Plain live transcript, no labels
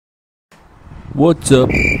What's up?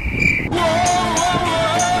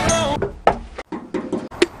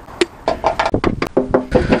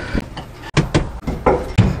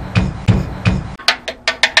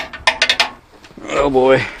 Oh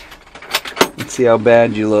boy. Let's see how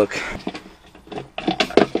bad you look.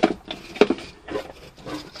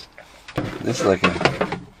 This is like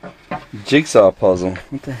a jigsaw puzzle.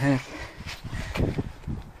 What the heck?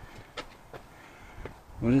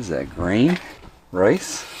 What is that? Grain?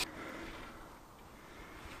 Rice?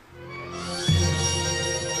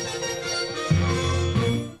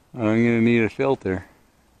 I'm gonna need a filter.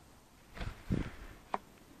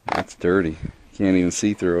 That's dirty. Can't even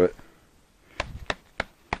see through it.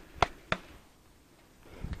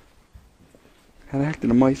 How the heck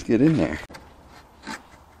did the mice get in there?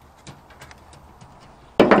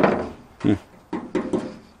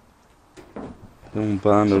 Don't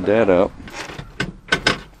bondo that up.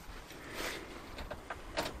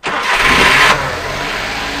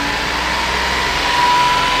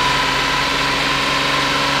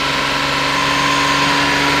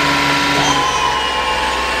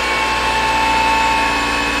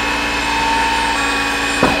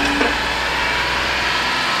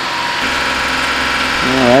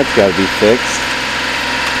 That's got to be fixed.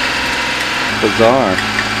 Bizarre.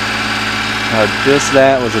 How just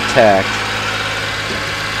that was attacked.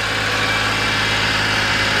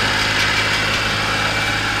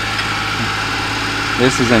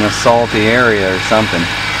 This is in a salty area or something.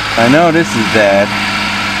 I know this is bad,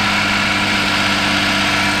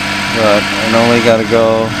 but it only got to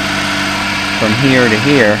go from here to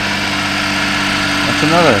here. That's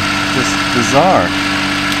another. Just bizarre.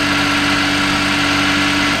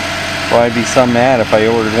 Well, I'd be so mad if I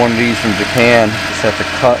ordered one of these from Japan. Just have to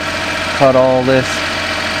cut all this.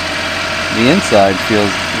 The inside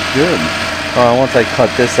feels good. Oh, once I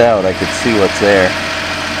cut this out, I could see what's there.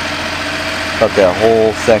 Cut that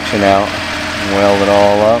whole section out and weld it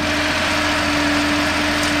all up.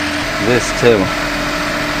 This too.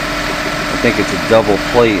 I think it's a double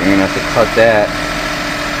plate. I'm gonna have to cut that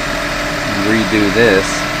and redo this.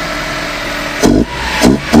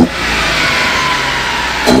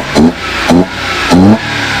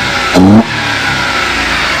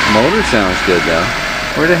 Motor sounds good though.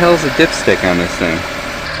 Where the hell's the dipstick on this thing?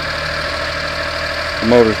 The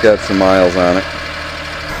motor's got some miles on it.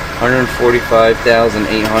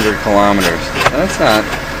 145,800 kilometers. That's not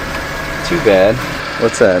too bad.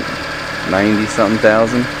 What's that? 90 something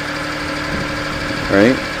thousand?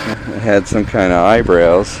 Right? It had some kind of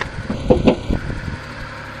eyebrows.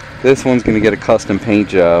 This one's gonna get a custom paint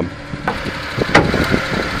job.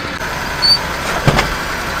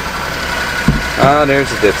 Ah,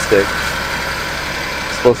 there's a dipstick.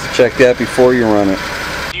 Supposed to check that before you run it.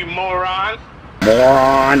 You moron!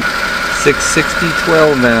 Moron! 660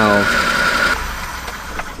 12 valve.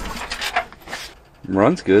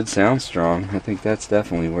 Runs good, sounds strong. I think that's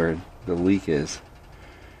definitely where the leak is.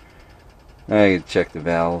 I gotta check the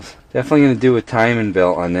valves. Definitely gonna do a timing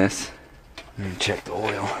belt on this. And check the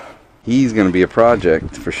oil. He's gonna be a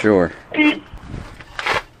project for sure.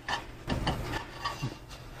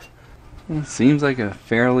 Well, seems like a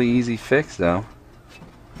fairly easy fix though.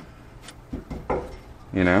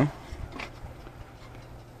 You know?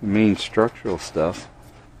 The main structural stuff.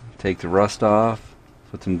 Take the rust off,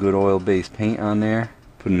 put some good oil-based paint on there,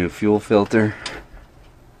 put a new fuel filter.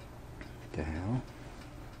 What the hell?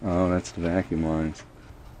 Oh, that's the vacuum lines.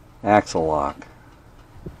 Axle lock.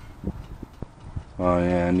 Oh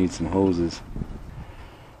yeah, I need some hoses.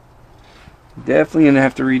 Definitely gonna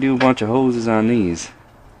have to redo a bunch of hoses on these.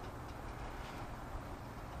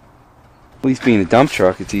 At least being a dump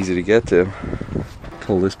truck, it's easy to get to.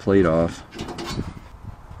 Pull this plate off.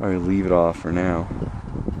 Probably leave it off for now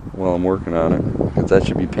while I'm working on it, because that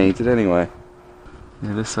should be painted anyway.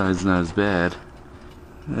 Yeah, this side's not as bad.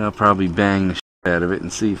 I'll probably bang the shit out of it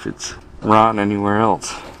and see if it's rotten anywhere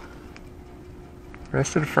else. The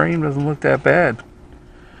rest of the frame doesn't look that bad.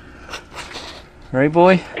 Right,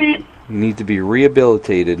 boy? You need to be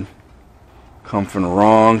rehabilitated. Come from the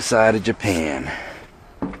wrong side of Japan.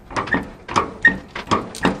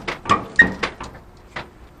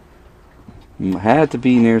 Had to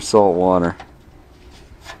be near salt water.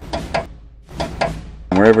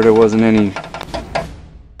 Wherever there wasn't any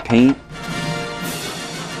paint,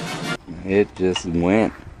 it just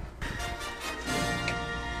went.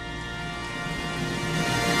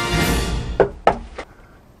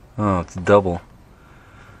 Oh, it's double.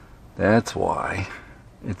 That's why.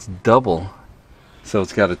 It's double. So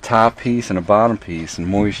it's got a top piece and a bottom piece, and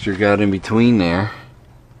moisture got in between there.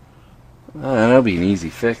 That'll be an easy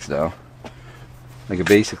fix though. I could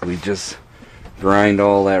basically just grind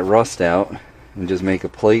all that rust out and just make a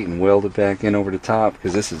plate and weld it back in over the top,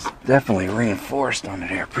 because this is definitely reinforced under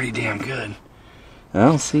there pretty damn good. I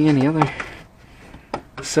don't see any other.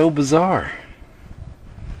 So bizarre.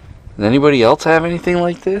 Does anybody else have anything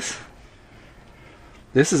like this?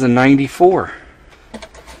 This is a 94.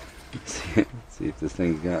 Let's see if this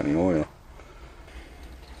thing's got any oil.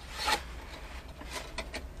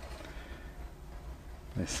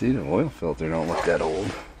 I see the oil filter don't look that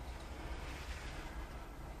old.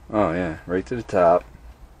 Oh yeah, right to the top.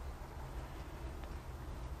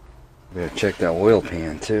 Better check that oil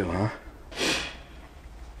pan too, huh?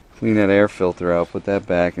 Clean that air filter out, put that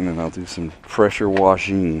back, and then I'll do some pressure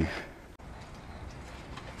washing.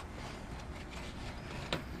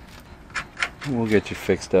 We'll get you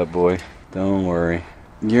fixed up, boy. Don't worry.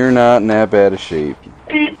 You're not in that bad a shape.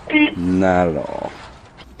 Not at all.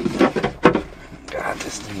 God,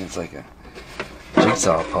 this thing is like a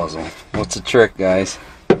jigsaw puzzle. What's the trick, guys?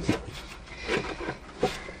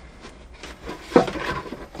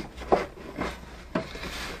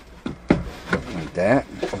 Like that.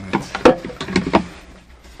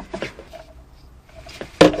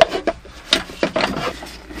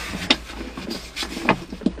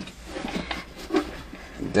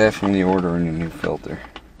 Definitely ordering a new filter.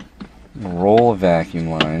 A roll of vacuum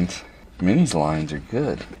lines. Mini's lines are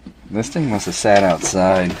good. This thing must have sat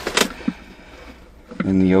outside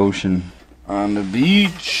in the ocean on the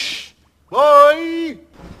beach. Boy!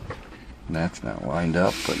 That's not lined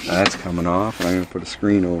up, but that's coming off, and I'm going to put a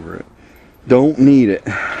screen over it. Don't need it.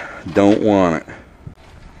 Don't want it.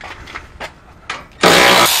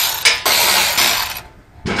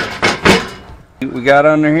 What we got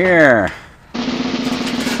under here?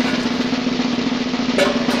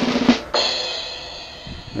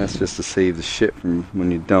 That's just to save the shit from when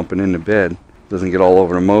you dump it into bed. Doesn't get all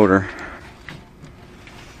over the motor.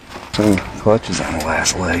 Oh, clutch is on the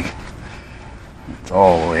last leg. It's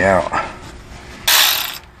all the way out.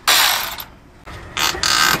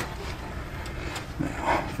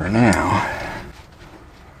 Now, for now.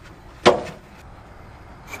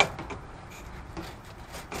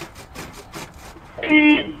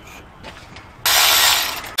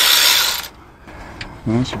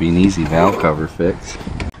 Well, that should be an easy valve cover fix.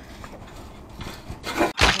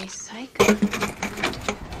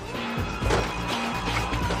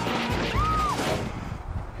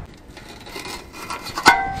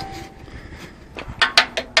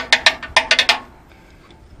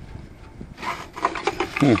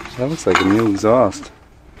 That looks like a new exhaust.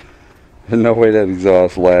 There's no way that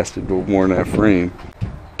exhaust lasted more than that frame.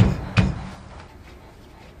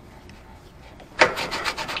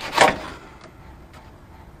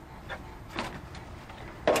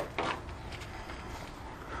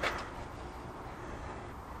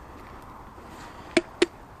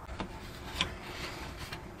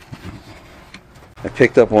 I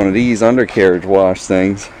picked up one of these undercarriage wash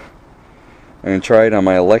things. I'm going to try it on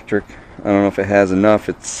my electric. I don't know if it has enough.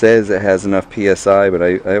 It says it has enough PSI, but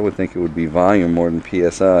I would think it would be volume more than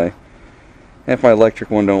PSI. And if my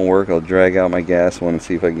electric one don't work, I'll drag out my gas one and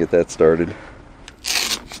see if I can get that started.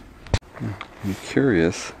 I'm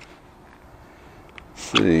curious. Let's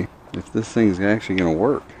see if this thing's actually going to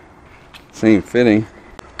work. Same fitting.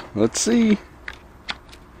 Let's see.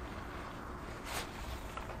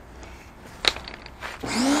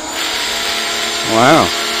 Wow.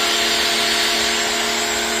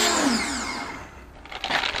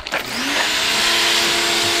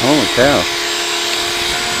 Holy cow.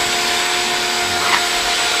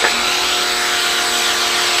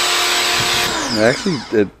 Actually,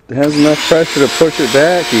 it has enough pressure to push it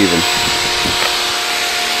back even.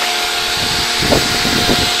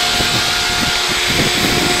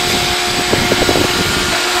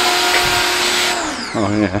 Oh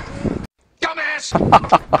yeah. Dumbass!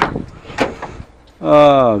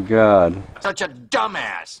 Oh God. Such a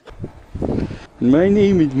dumbass. My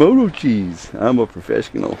name is MotoCheez. I'm a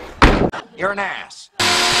professional. You're an ass.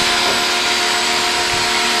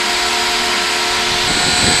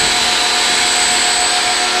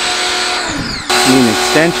 Need an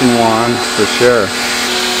extension wand for sure.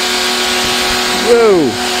 Whoa!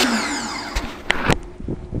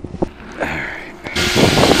 Alright.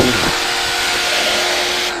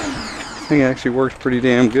 This thing actually works pretty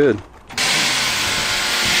damn good.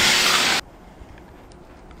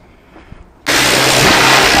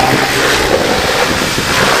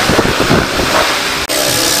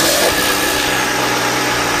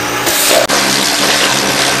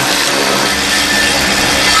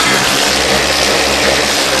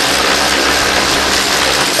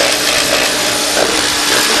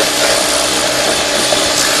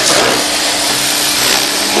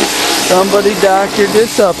 Somebody doctored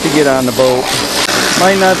this up to get on the boat.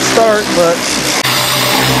 Might not start, but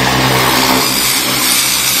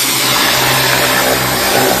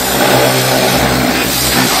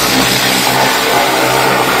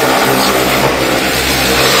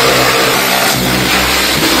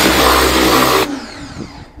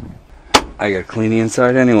I gotta clean the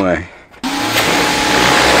inside anyway.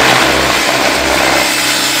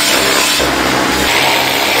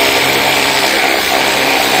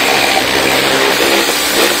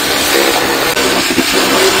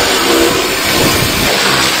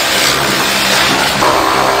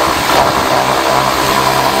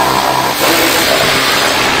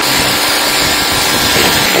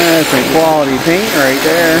 That's some quality paint right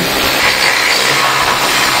there.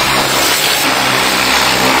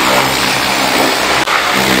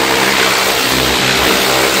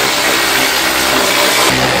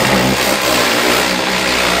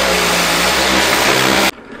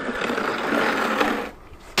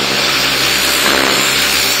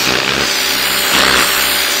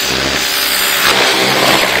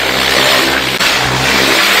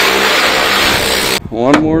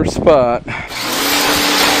 One more spot.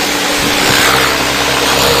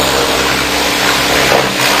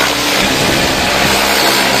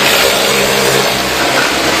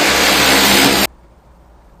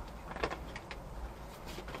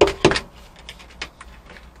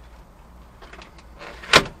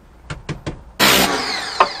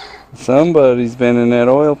 Somebody's been in that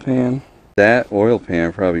oil pan. That oil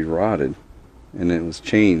pan probably rotted and it was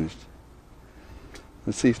changed.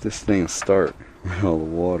 Let's see if this thing will start with all the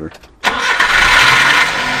water.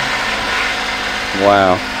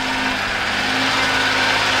 Wow.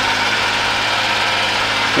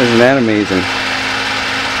 Isn't that amazing?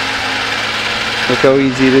 Look how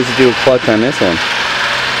easy it is to do a clutch on this one.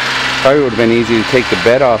 Probably would have been easy to take the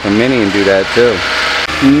bed off a Mini and do that too.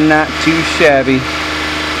 Not too shabby.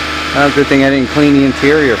 Oh, good thing I didn't clean the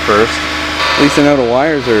interior first. At least I know the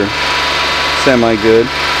wires are semi-good.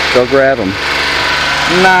 Go grab them.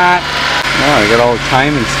 Not. Oh, I got all the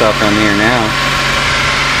timing stuff on here now.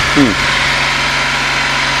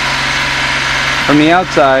 From the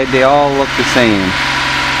outside, they all look the same.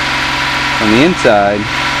 On the inside,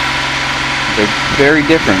 they're very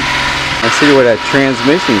different. Let's see where that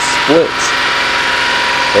transmission splits.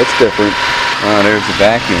 That's different. Oh, there's the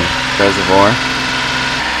vacuum reservoir.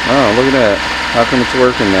 Oh, look at that. How come it's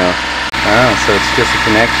working now? Oh, so it's just a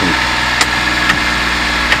connection.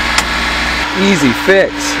 Easy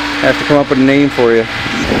fix. Have to come up with a name for you.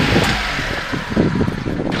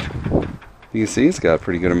 You can see it's got a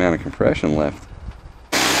pretty good amount of compression left.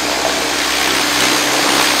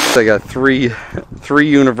 I got three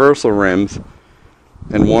universal rims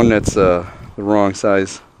and one that's the wrong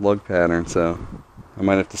size lug pattern, so I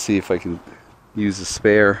might have to see if I can use a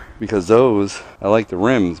spare, because those, I like the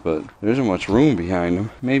rims, but there isn't much room behind them.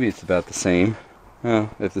 Maybe it's about the same. Oh,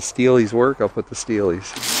 if the steelies work, I'll put the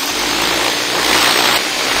steelies.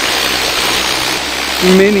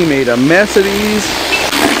 Mini made a mess of these.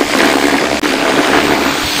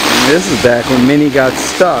 And this is back when Mini got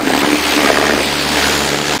stuck.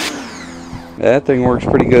 That thing works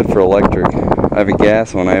pretty good for electric. I have a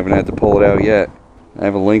gas one, I haven't had to pull it out yet. I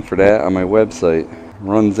have a link for that on my website.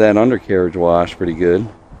 Runs that undercarriage wash pretty good.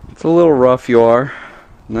 It's a little rough, you are.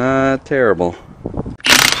 Not terrible.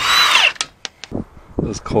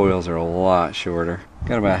 Those coils are a lot shorter.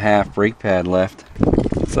 Got about half brake pad left.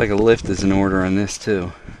 Looks like a lift is in order on this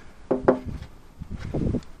too.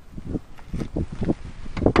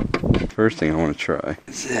 First thing I want to try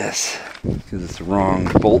is this, because it's the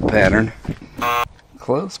wrong bolt pattern.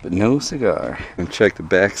 Close, but no cigar. And check the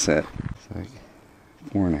back set. It's like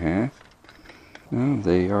 4.5. No,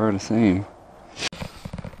 they are the same.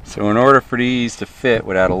 So in order for these to fit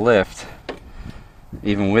without a lift,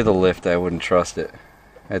 even with a lift I wouldn't trust it.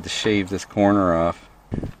 I had to shave this corner off.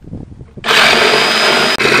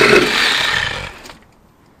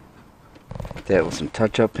 That was some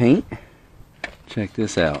touch-up paint. Check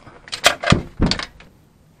this out.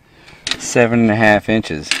 7.5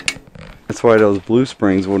 inches. That's why those blue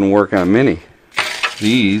springs wouldn't work on Mini.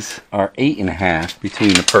 These are 8.5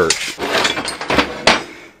 between the perch.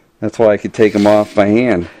 That's why I could take them off by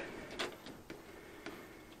hand.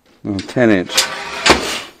 Oh, 10-inch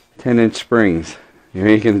springs. You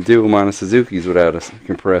ain't gonna do them on a Suzuki's without a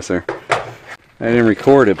compressor. I didn't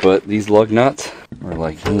record it, but these lug nuts are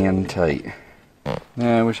like hand tight.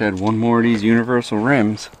 I wish I had one more of these universal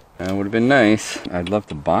rims. That would have been nice. I'd love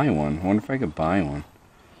to buy one. I wonder if I could buy one.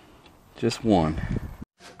 Just one.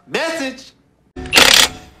 Message!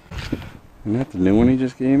 Isn't that the new one he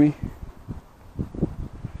just gave me?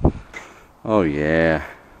 Oh yeah.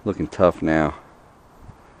 Looking tough now.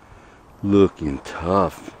 Looking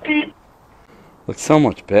tough. Looks so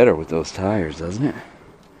much better with those tires, doesn't it?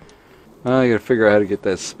 I gotta figure out how to get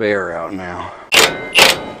that spare out now.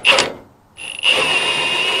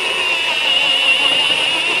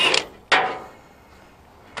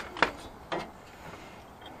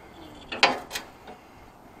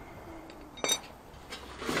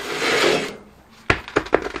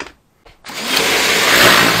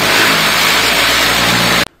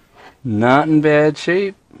 Not in bad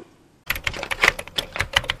shape.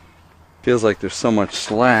 Feels like there's so much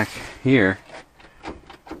slack here.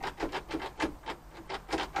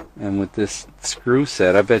 And with this screw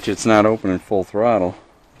set, I bet you it's not opening full throttle.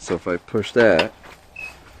 So if I push that,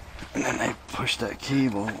 and then I push that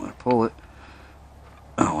cable, I pull it.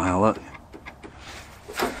 Oh wow, look.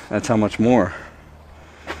 That's how much more.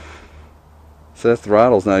 So that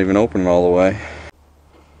throttle's not even opening all the way.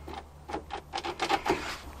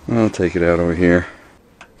 I'll take it out over here.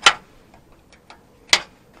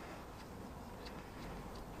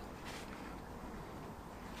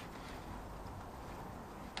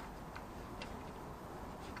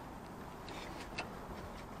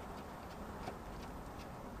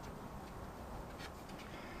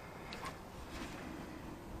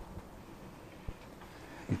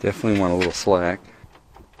 You definitely want a little slack.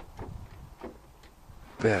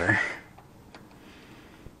 Better.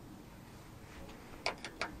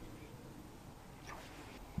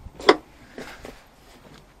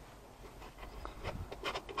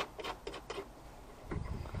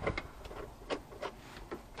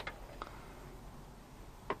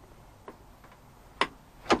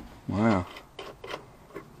 Wow.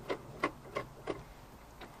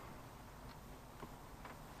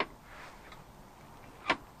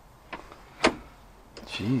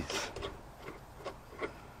 Jeez.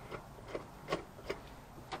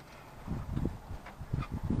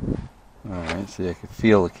 Alright, see, I could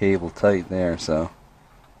feel the cable tight there, so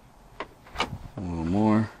a little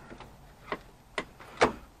more.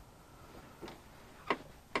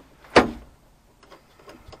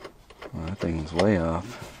 Well, that thing was way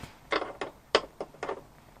off.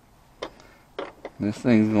 This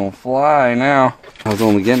thing's gonna fly now. I was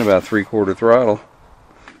only getting about 3/4 throttle.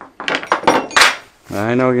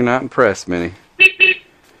 I know you're not impressed, Minnie.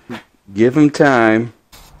 Give him time.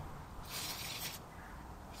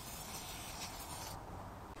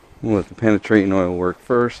 We'll let the penetrating oil work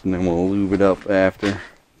first, and then we'll lube it up after.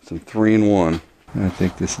 Some 3-in-1. I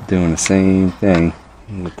think this is doing the same thing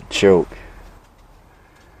with the choke.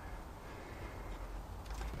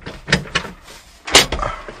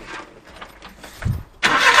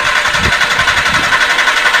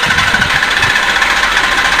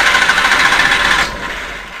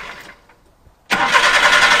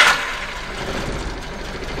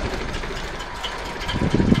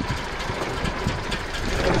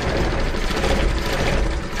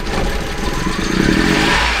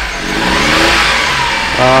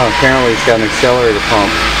 Oh, apparently it's got an accelerator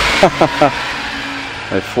pump.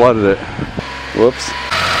 I flooded it. Whoops.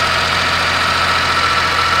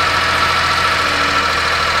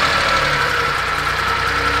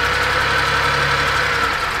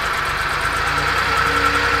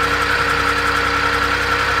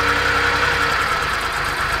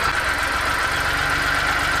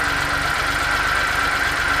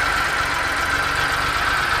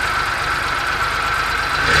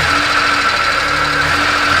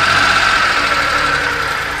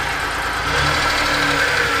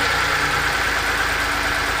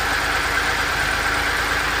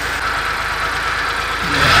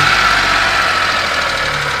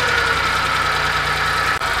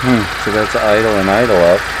 So that's idle and idle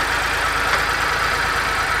up.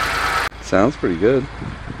 Sounds pretty good.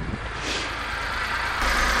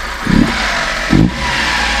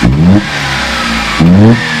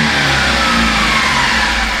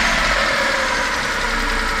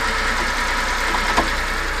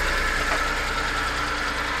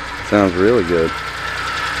 Sounds really good.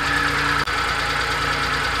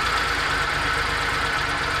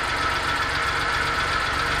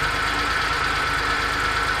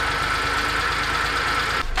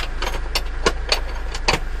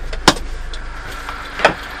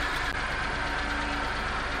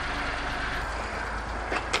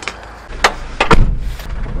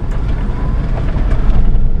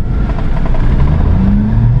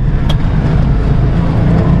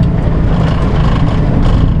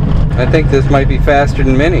 I think this might be faster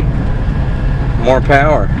than Mini. More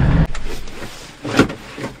power.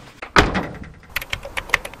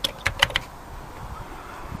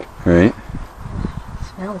 Right?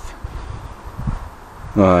 Smells.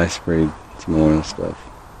 Oh, I sprayed some oil stuff.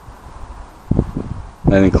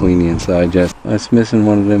 I didn't clean the inside yet. It's missing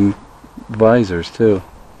one of them visors too.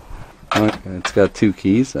 Okay, it's got 2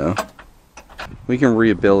 keys though. We can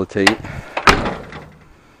rehabilitate.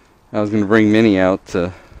 I was going to bring Minnie out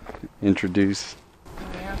to introduce.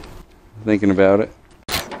 Yeah. Thinking about it.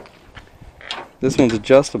 This one's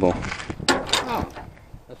adjustable. Oh,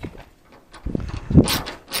 that's good.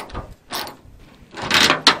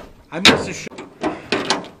 I missed a shot.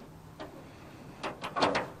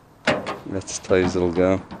 That's as tight as it'll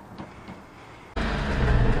go.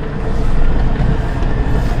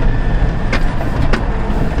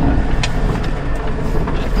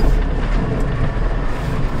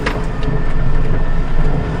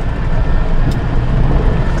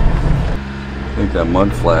 I think that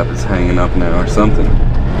mud flap is hanging up now or something.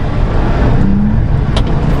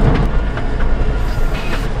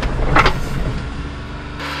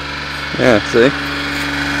 Yeah, see?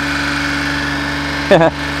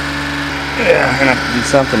 Yeah, I'm gonna have to do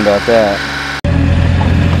something about that.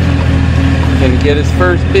 Gonna get his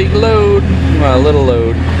first big load. Well, a little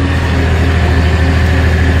load.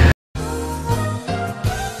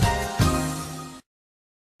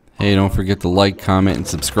 Hey, don't forget to like, comment, and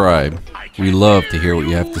subscribe. We love to hear what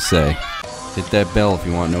you have to say. Hit that bell if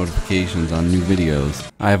you want notifications on new videos.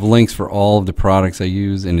 I have links for all of the products I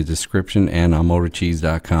use in the description and on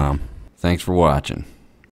MotoCheez.com. Thanks for watching.